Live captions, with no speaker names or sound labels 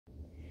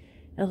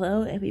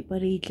Hello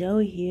everybody, Joe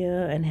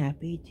here, and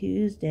happy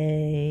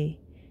Tuesday.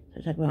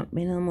 So I talk about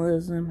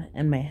minimalism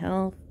and my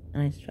health,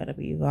 and I just try to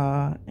be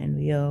raw and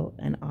real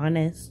and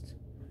honest.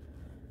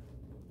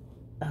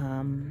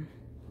 Along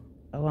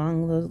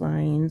those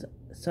lines,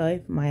 sorry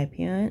for my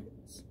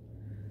appearance.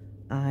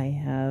 I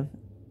have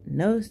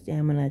no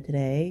stamina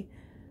today,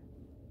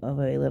 or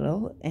very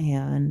little,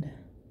 and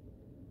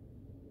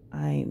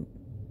I'm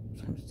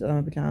still in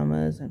my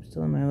pajamas, I'm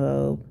still in my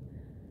robe.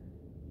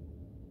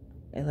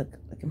 I look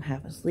like I'm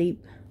half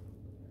asleep,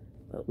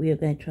 but we are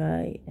going to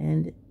try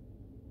and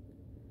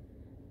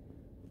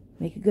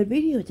make a good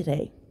video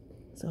today.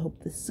 So I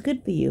hope this is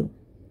good for you.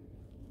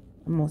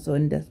 I'm also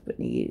in desperate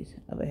need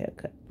of a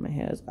haircut. My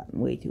hair has gotten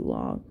way too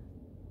long.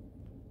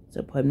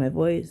 So pardon my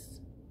voice,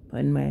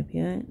 pardon my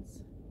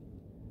appearance,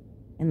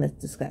 and let's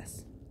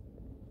discuss.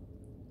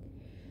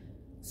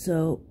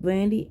 So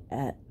Brandy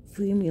at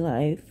Free Me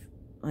Life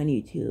on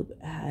YouTube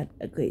had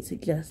a great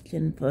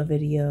suggestion for a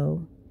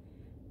video,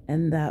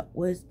 and that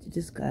was to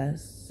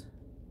discuss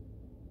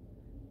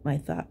my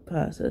thought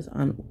process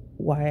on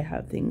why I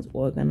have things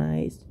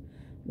organized,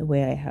 the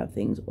way I have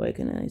things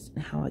organized,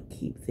 and how I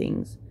keep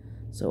things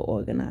so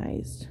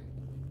organized.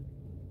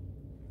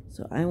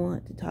 So I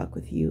want to talk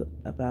with you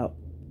about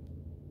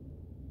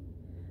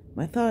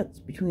my thoughts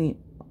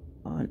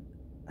on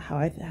how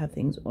I have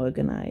things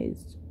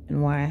organized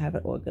and why I have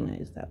it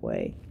organized that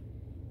way.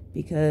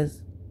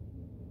 Because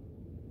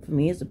for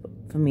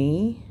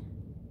me,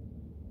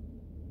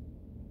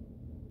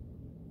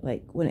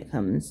 like when it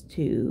comes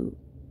to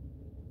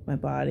my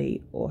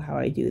body or how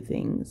I do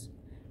things,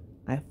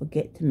 I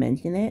forget to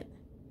mention it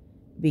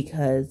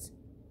because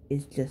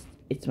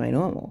it's my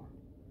normal.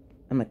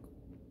 I'm like,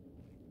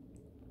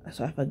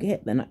 so I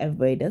forget, then not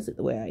everybody does it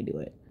the way I do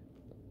it.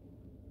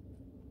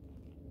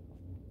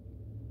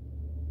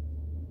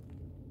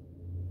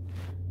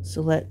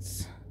 So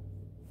let's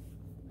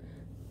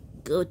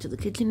go to the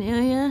kitchen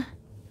area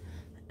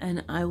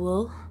and I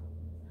will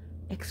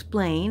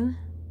explain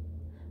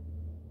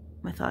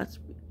my thoughts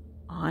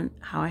on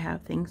how I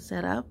have things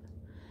set up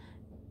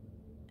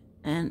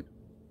and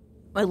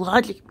my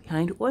logic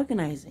behind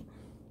organizing.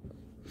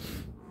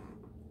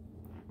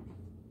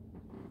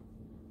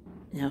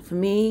 Now for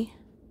me,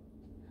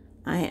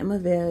 I am a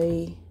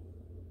very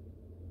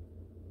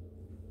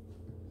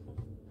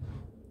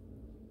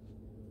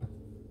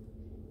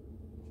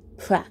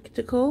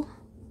practical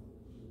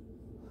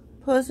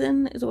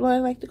person is what I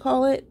like to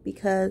call it,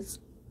 because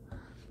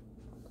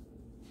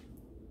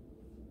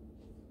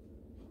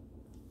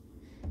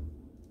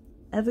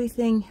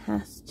everything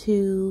has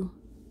to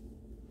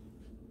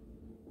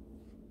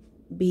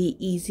be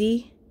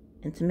easy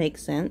and to make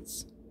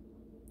sense.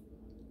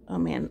 Oh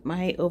man,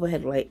 my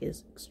overhead light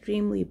is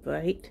extremely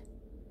bright.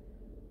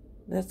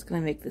 That's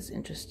gonna make this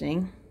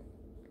interesting.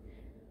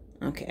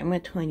 Okay, I'm gonna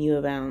turn you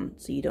around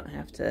so you don't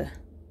have to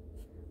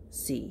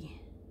see.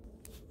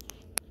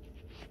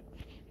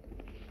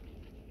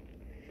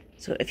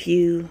 So if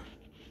you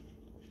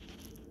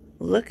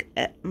look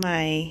at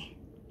my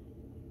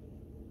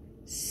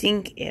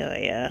sink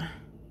area,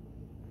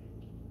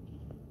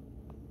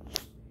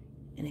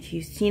 and if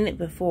you've seen it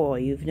before,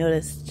 you've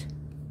noticed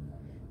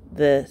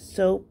the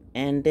soap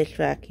and dish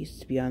rack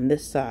used to be on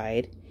this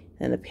side,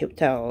 and the paper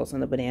towels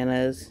and the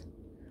bananas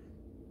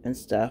and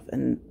stuff,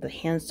 and the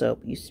hand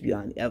soap used to be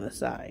on the other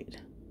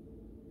side.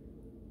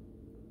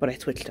 But I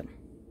switched them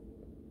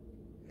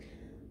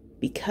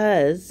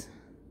because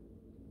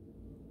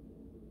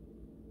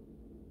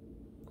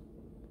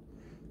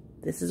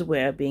this is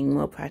where being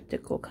more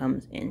practical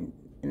comes in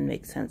and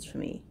makes sense for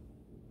me.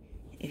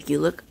 If you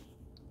look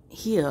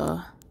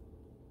here,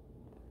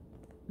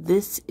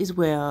 this is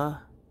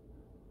where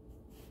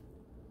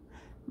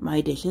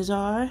my dishes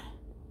are.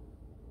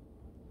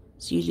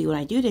 So usually when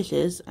I do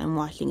dishes, I'm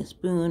washing a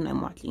spoon,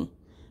 I'm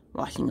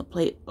washing a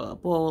plate or a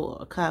bowl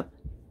or a cup,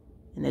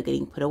 and they're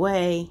getting put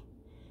away.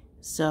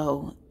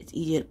 So it's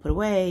easier to put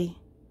away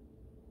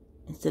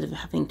instead of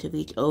having to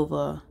reach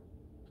over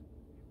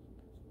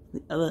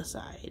the other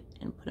side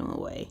and put them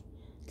away.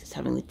 Just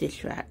having the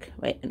dish rack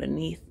right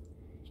underneath,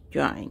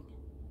 drying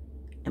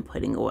and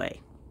putting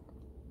away.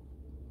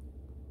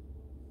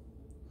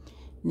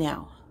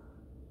 Now,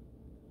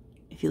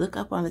 if you look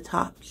up on the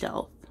top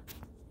shelf,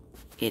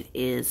 it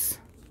is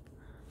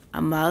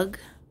a mug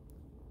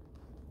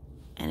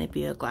and a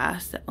beer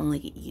glass that only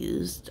get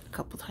used a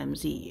couple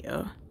times a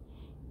year.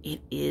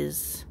 It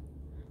is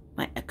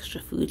my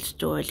extra food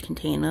storage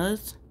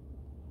containers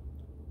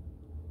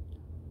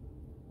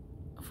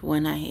for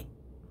when I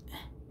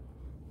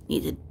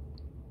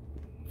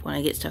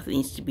get stuff that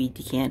needs to be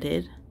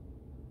decanted.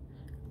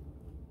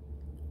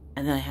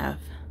 And then I have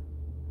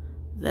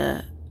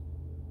the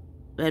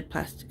red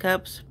plastic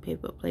cups,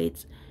 paper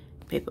plates,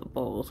 paper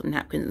bowls, and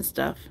napkins and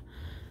stuff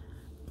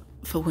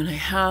for when I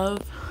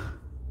have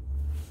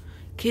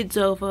kids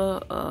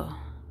over or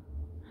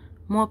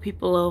more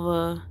people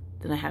over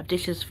than I have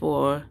dishes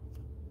for.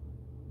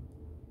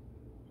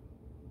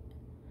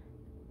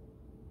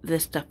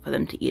 This stuff for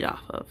them to eat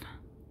off of.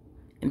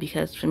 And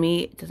because for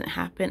me it doesn't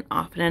happen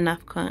often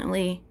enough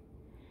currently,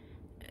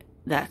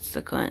 that's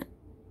the current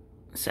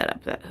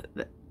setup. That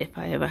if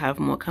I ever have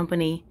more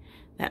company,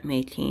 that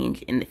may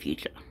change in the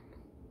future.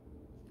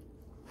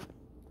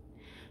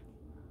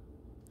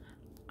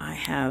 I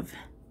have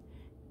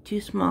 2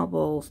 small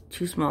bowls,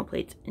 2 small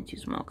plates, and 2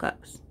 small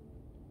cups.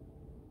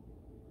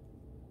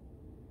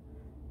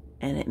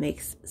 And it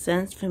makes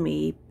sense for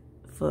me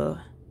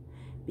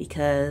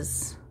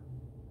because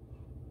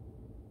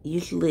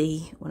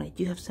usually when I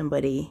do have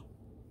somebody,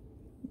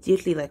 it's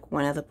usually like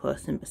one other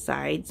person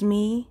besides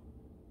me.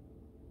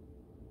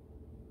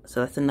 So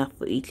that's enough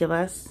for each of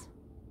us.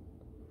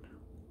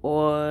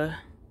 Or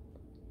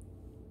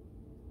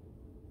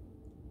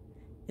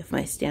if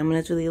my stamina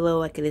is really low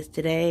like it is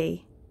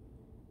today,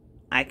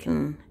 I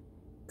can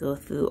go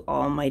through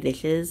all my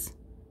dishes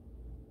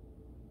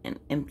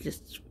and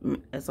just,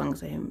 as long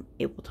as I'm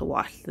able to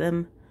wash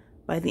them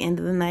by the end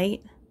of the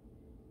night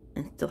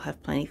and still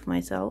have plenty for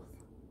myself.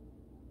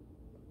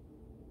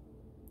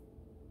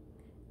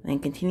 And then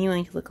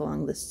continuing to look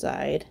along this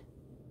side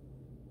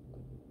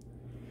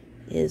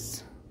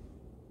is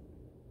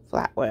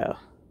flatware.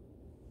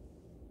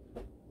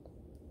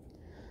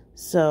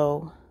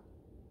 So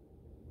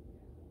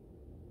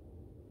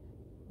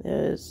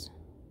there's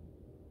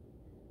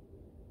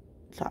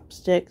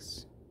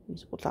chopsticks,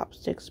 usable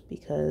chopsticks,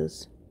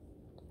 because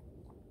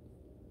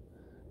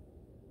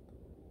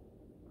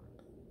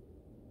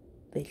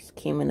they just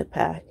came in a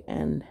pack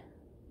and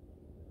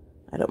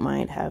I don't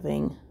mind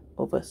having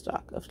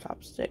overstock of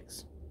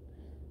chopsticks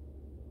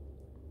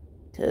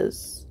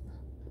because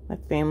my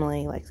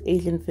family likes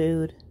Asian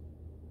food,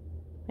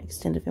 my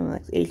extended family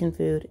likes Asian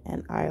food,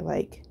 and I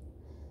like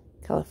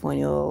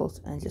California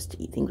rolls and just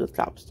to eat things with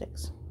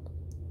chopsticks.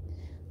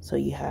 So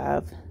you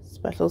have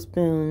special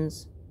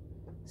spoons,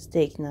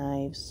 steak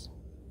knives,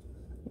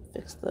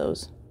 fix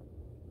those,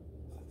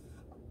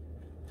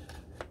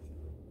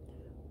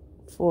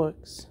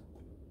 forks,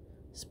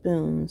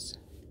 spoons,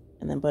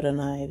 and then butter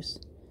knives.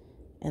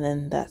 And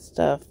then that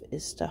stuff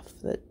is stuff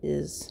that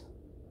is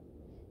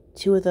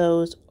 2 of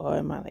those, or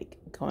am I like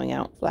going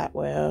out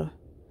flatware,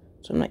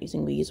 so I'm not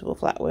using reusable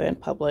flatware in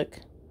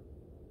public.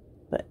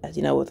 But as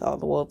you know, with all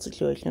the world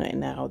situation right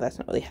now, that's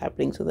not really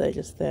happening, so they're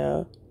just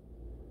there.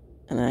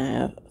 And then I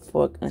have a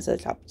fork and a set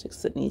of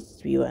chopsticks that needs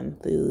to be run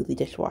through the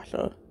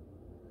dishwasher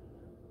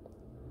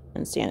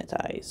and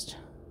sanitized.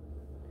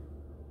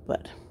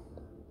 But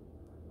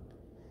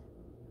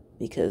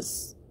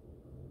because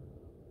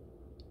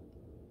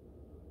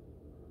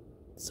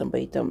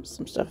somebody dumps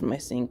some stuff in my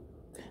sink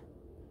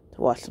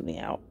to wash something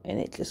out, and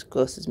it just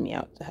grosses me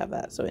out to have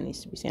that, so it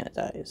needs to be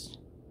sanitized.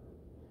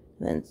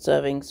 And then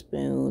serving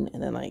spoon,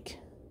 and then like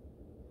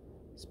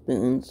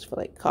spoons for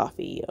like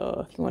coffee,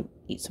 or if you want to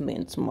eat something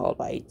in small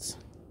bites.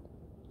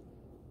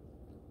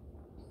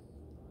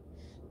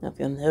 Now if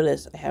you'll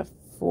notice, I have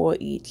 4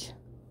 each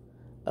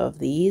of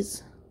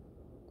these,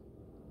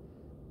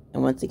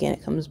 and once again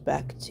it comes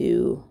back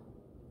to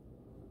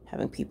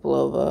having people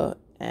over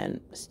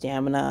and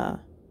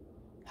stamina.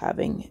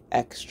 Having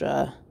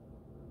extra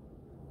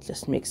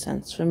just makes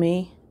sense for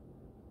me.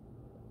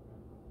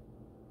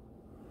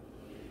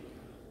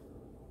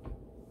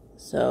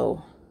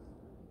 So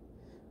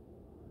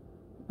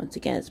once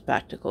again, it's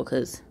practical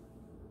because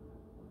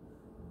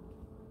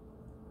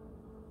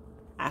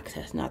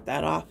access not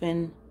that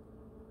often.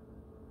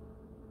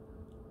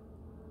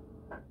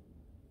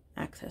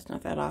 Access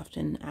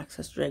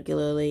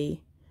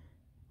regularly.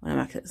 When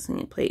I'm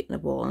accessing a plate and a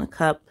bowl and a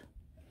cup,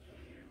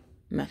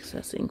 I'm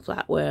accessing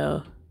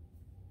flatware.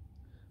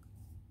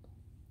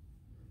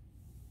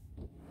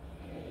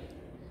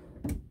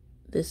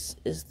 This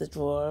is the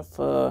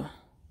drawer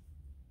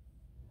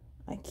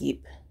I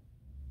keep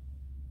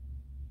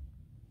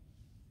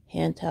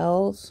hand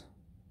towels,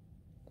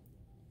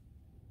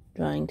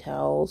 drying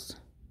towels,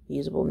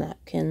 reusable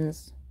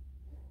napkins,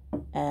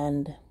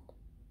 and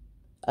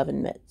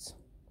oven mitts.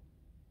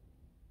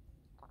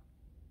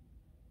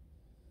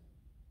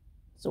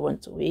 So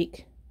once a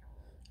week,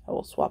 I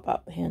will swap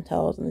out the hand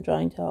towels and the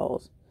drying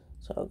towels.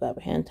 So I'll grab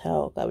a hand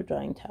towel, grab a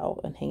drying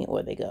towel, and hang it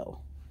where they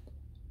go.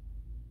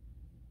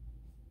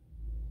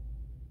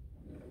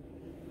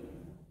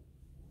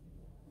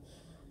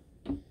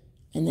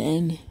 And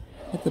then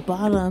at the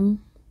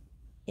bottom,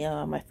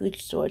 my food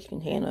storage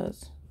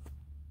containers.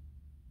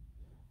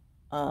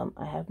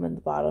 I have them at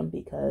the bottom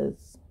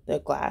because they're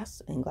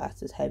glass, and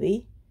glass is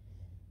heavy.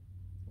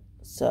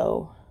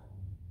 So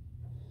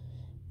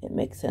it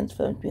makes sense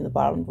for them to be in the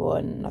bottom drawer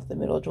and not the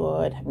middle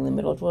drawer, and having the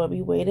middle drawer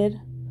be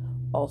weighted.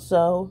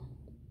 Also,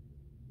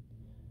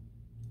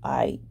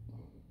 I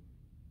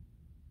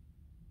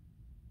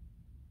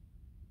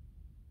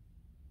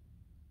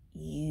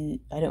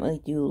don't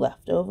really do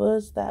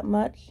leftovers that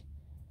much,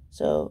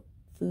 so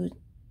the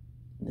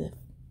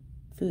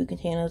food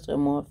containers are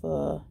more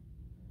for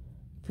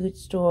food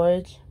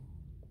storage,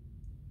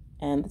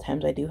 and the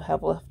times I do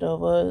have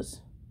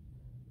leftovers,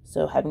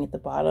 so having it at the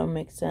bottom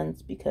makes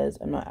sense because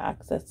I'm not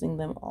accessing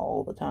them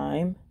all the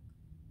time.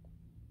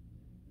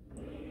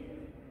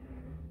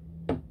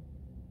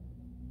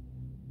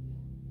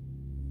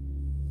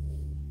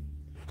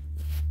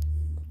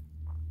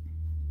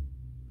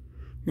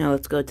 Now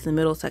let's go to the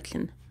middle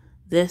section.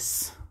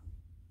 This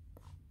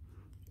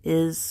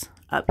is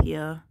up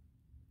here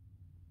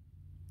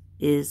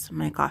is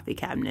my coffee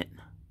cabinet.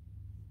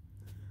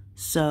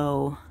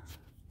 So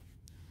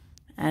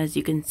as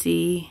you can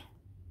see,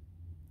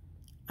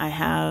 I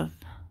have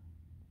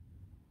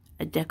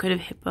a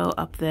decorative hippo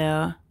up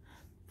there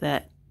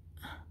that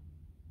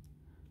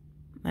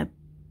my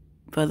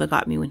brother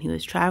got me when he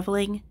was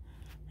traveling,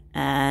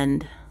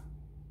 and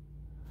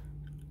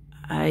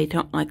I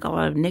don't like a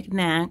lot of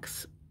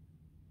knickknacks,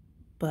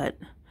 but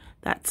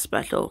that's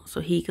special,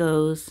 so he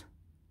goes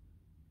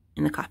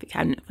in the coffee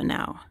cabinet for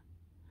now.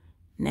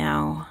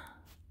 Now,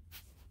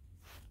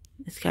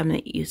 this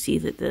cabinet, you see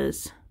that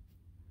there's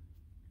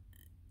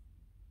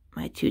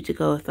my 2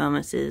 to-go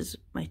thermoses,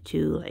 my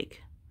 2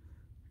 like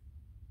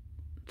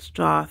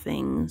straw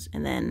things,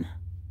 and then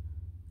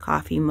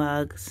coffee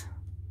mugs,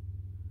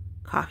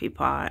 coffee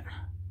pot,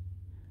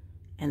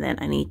 and then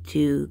I need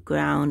to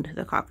ground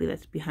the coffee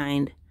that's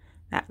behind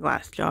that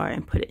glass jar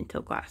and put it into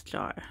a glass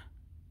jar.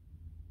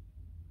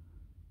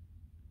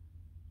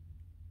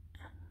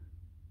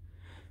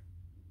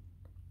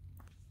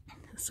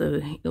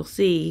 So you'll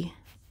see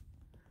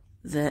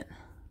that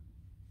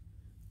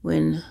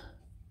when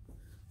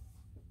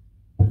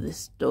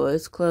this door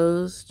is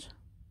closed,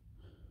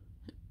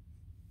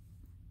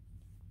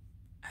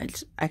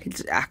 I can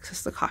just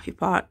access the coffee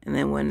pot, and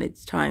then when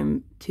it's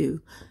time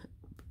to,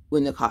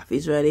 when the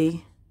coffee's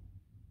ready,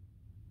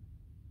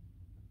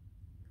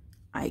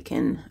 I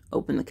can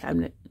open the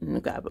cabinet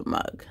and grab a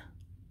mug.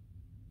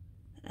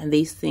 And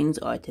these things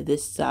are to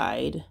this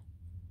side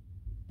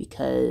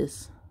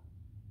because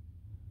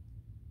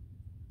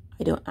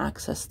I don't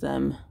access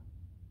them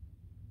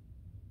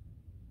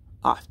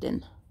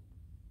often,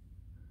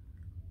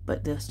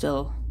 but they're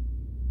still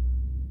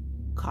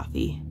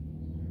coffee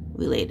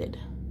related.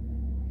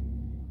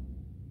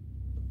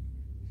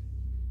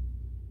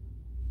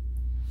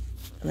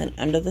 And then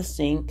under the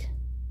sink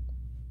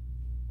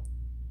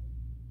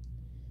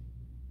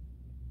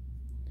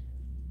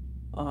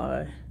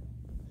are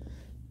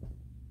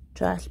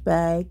trash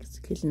bags,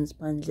 kitchen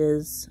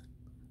sponges,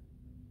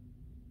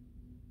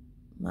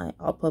 my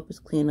all-purpose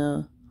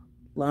cleaner,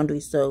 laundry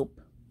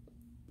soap,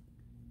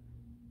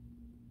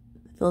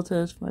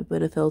 filters for my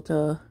Brita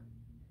filter,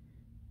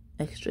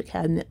 extra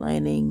cabinet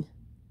lining,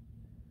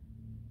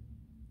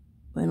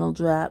 Reynolds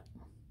wrap,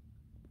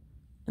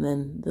 and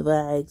then the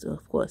bags are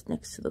of course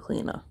next to the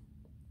cleaner.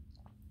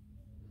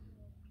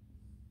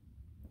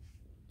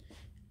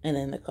 And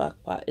then the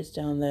crock pot is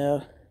down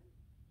there.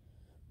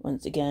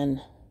 Once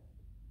again,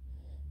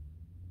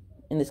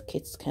 in this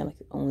case, it's kind of like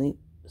the only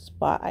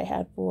spot I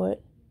had for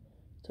it,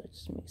 so it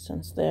just makes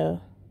sense there.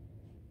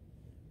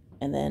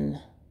 And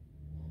then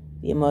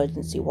the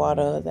emergency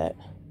water that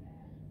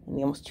in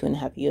the almost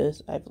 2.5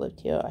 years I've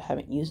lived here, I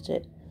haven't used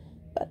it,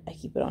 but I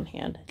keep it on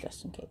hand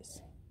just in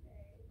case.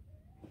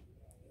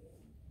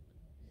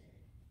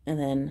 And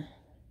then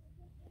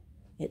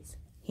it's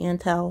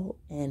hand towel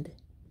and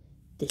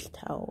dish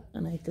towel,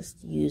 and I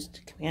just used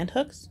command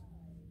hooks,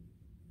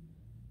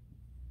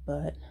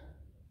 but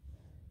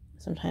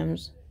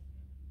sometimes.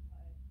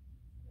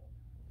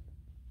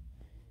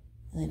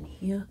 And then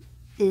here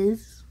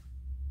is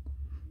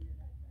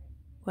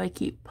where I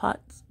keep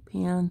pots,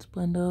 pans,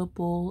 blender,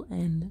 bowl,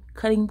 and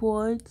cutting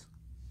boards.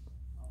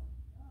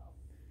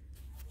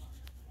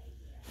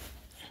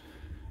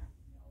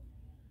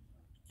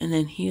 And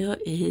then here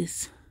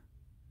is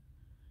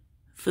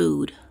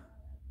food.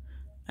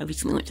 I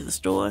recently went to the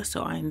store,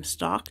 so I'm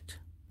stocked.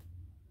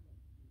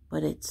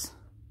 But it's,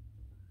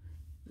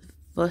 the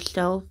first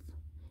shelf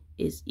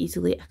is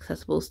easily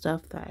accessible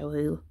stuff that I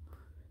will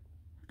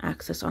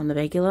access on the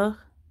regular.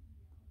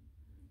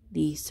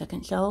 The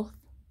second shelf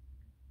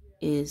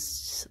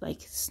is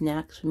like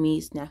snacks for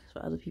me, snacks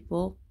for other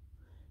people,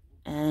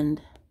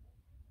 and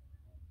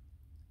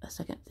a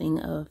second thing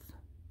of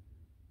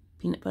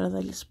peanut butter that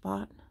I just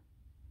bought.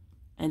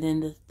 And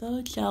then the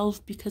third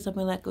shelf, because I'm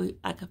lack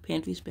of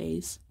pantry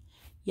space,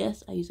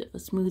 yes, I use it for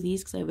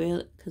smoothies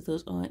because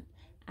those aren't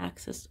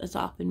accessed as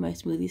often, my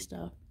smoothie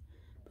stuff,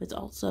 but it's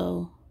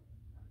also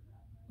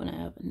when I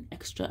have an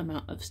extra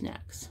amount of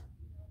snacks.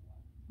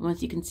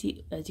 As you can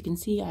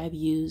see, I've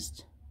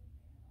used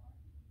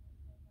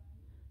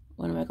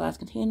one of my glass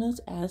containers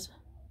as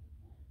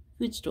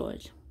food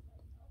storage.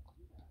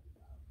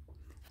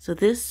 So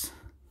this,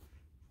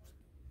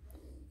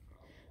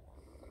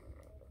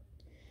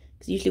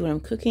 because usually when I'm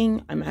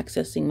cooking, I'm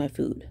accessing my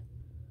food,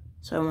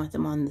 so I want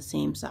them on the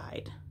same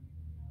side.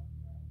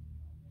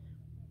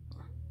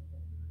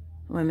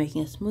 When I'm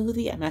making a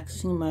smoothie, I'm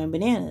accessing my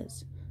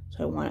bananas,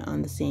 so I want it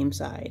on the same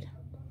side.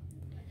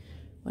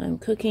 When I'm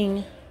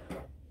cooking,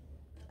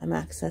 I'm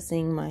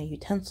accessing my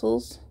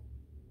utensils,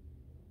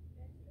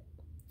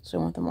 so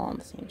I want them all on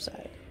the same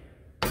side.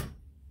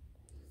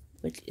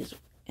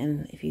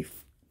 And if you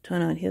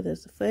turn on here,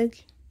 there's the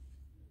fridge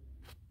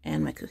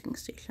and my cooking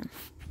station.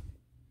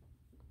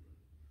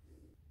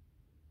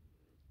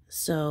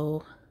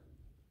 So,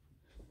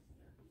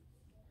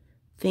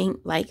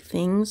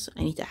 things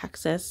I need to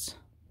access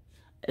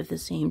at the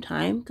same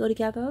time go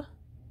together.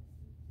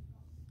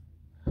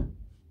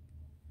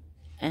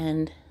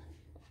 and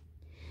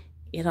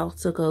it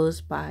also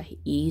goes by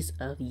ease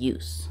of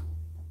use.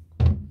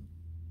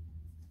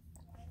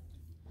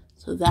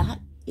 So that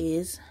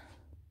is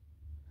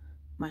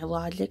my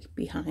logic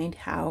behind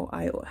how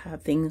I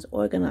have things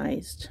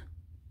organized.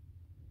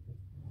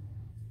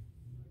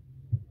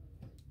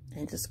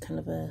 And just kind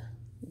of a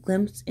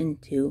glimpse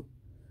into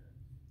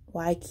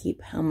why I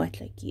keep how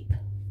much I keep.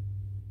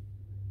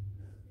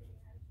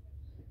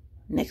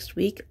 Next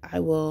week I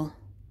will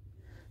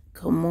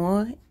go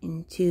more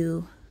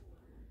into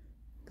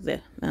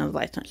the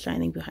light's not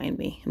shining behind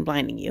me and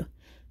blinding you.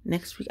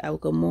 Next week I will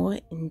go more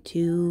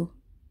into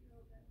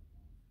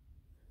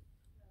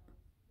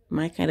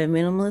my kind of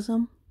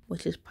minimalism,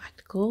 which is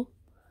practical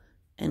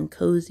and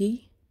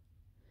cozy,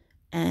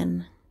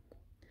 and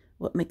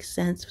what makes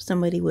sense for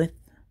somebody with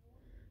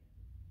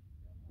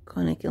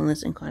chronic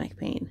illness and chronic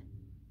pain.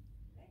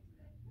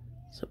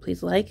 So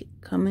please like,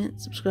 comment,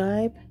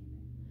 subscribe,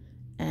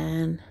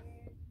 and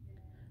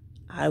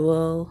I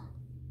will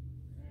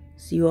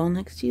see you all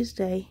next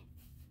Tuesday.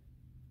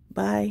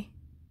 Bye.